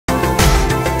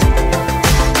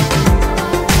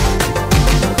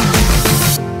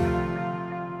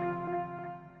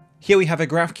Here we have a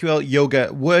GraphQL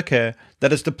Yoga worker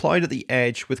that is deployed at the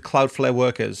edge with Cloudflare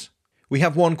Workers. We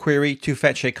have one query to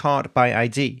fetch a card by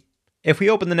ID. If we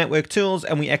open the network tools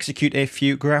and we execute a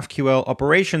few GraphQL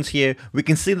operations here, we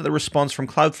can see that the response from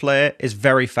Cloudflare is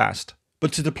very fast.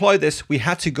 But to deploy this, we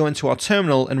had to go into our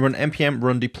terminal and run npm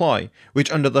run deploy, which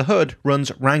under the hood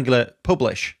runs Wrangler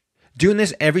publish. Doing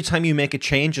this every time you make a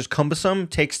change is cumbersome,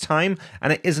 takes time,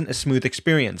 and it isn't a smooth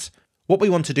experience. What we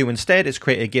want to do instead is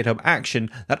create a GitHub action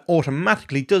that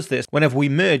automatically does this whenever we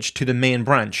merge to the main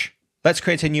branch. Let's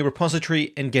create a new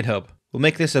repository in GitHub. We'll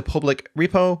make this a public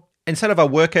repo. Inside of our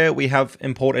worker, we have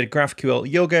imported GraphQL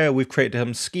Yoga, we've created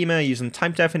some schema using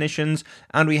type definitions,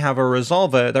 and we have a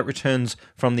resolver that returns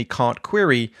from the cart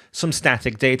query some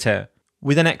static data.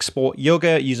 We then export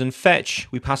Yoga using fetch,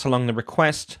 we pass along the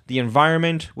request, the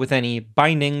environment with any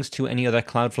bindings to any other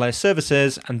Cloudflare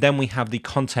services, and then we have the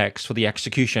context for the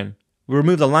execution. We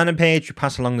remove the landing page, we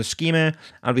pass along the schema,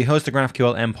 and we host the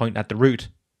GraphQL endpoint at the root.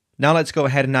 Now let's go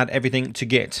ahead and add everything to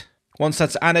Git. Once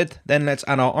that's added, then let's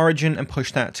add our origin and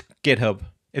push that to GitHub.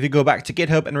 If you go back to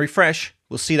GitHub and refresh,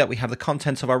 we'll see that we have the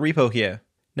contents of our repo here.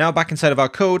 Now back inside of our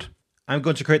code, I'm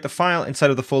going to create the file inside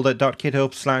of the folder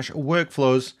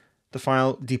 .github/workflows, the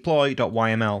file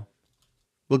deploy.yml.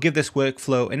 We'll give this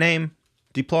workflow a name,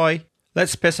 deploy.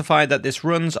 Let's specify that this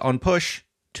runs on push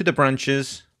to the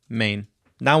branches main.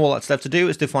 Now all that's left to do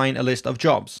is define a list of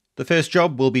jobs. The first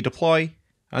job will be deploy,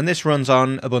 and this runs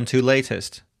on Ubuntu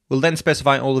latest. We'll then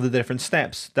specify all of the different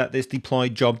steps that this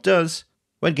deployed job does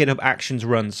when GitHub Actions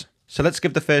runs. So let's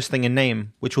give the first thing a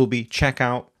name, which will be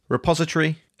checkout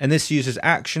repository, and this uses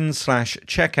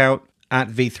actions/checkout at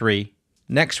v3.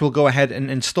 Next, we'll go ahead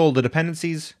and install the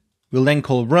dependencies. We'll then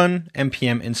call run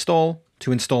npm install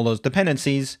to install those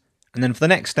dependencies, and then for the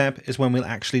next step is when we'll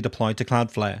actually deploy to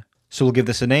Cloudflare. So we'll give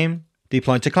this a name,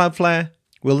 deploy to Cloudflare.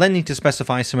 We'll then need to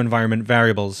specify some environment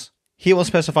variables. Here we'll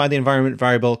specify the environment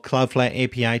variable Cloudflare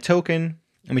API token,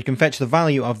 and we can fetch the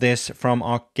value of this from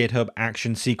our GitHub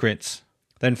action secrets.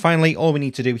 Then finally, all we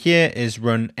need to do here is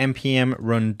run npm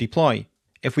run deploy.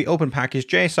 If we open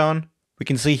package.json, we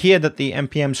can see here that the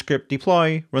npm script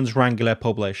deploy runs Wrangler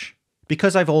publish.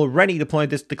 Because I've already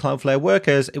deployed this to Cloudflare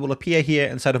Workers, it will appear here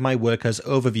inside of my Workers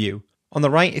overview. On the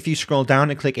right, if you scroll down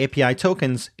and click API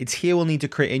tokens, it's here we'll need to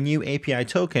create a new API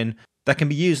token that can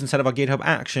be used inside of our GitHub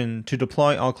action to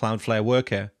deploy our Cloudflare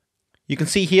worker. You can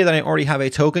see here that I already have a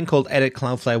token called edit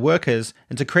Cloudflare Workers,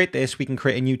 and to create this we can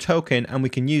create a new token and we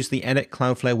can use the edit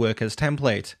Cloudflare Workers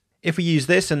template. If we use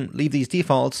this and leave these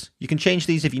defaults, you can change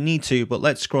these if you need to, but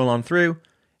let's scroll on through,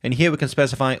 and here we can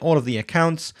specify all of the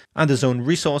accounts and the zone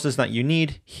resources that you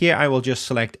need. Here I will just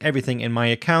select everything in my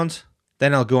account,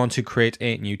 then I'll go on to create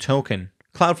a new token.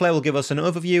 Cloudflare will give us an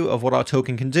overview of what our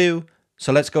token can do,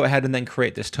 so let's go ahead and then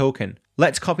create this token.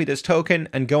 Let's copy this token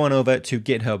and go on over to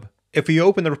GitHub. If we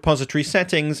open the repository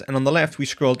settings and on the left we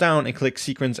scroll down and click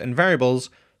secrets and variables,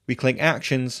 we click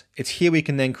actions, it's here we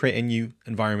can then create a new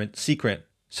environment secret.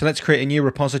 So let's create a new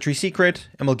repository secret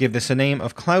and we'll give this a name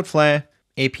of Cloudflare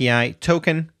API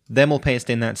token, then we'll paste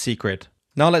in that secret.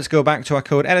 Now let's go back to our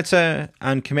code editor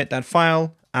and commit that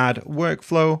file, add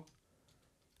workflow,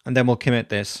 and then we'll commit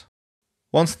this.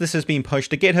 Once this has been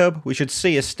pushed to GitHub, we should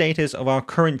see a status of our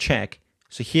current check.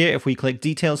 So here, if we click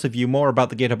details to view more about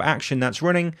the GitHub action that's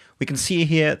running, we can see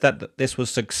here that this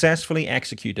was successfully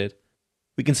executed.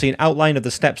 We can see an outline of the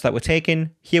steps that were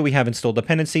taken. Here we have installed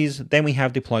dependencies, then we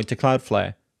have deployed to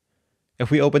Cloudflare.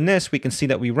 If we open this, we can see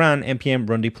that we ran npm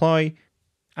run deploy,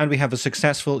 and we have a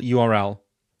successful URL.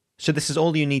 So this is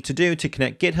all you need to do to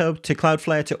connect GitHub to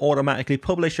Cloudflare to automatically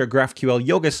publish your GraphQL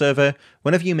Yoga server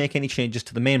whenever you make any changes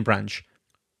to the main branch.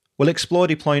 We'll explore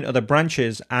deploying other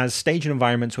branches as staging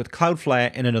environments with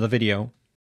Cloudflare in another video.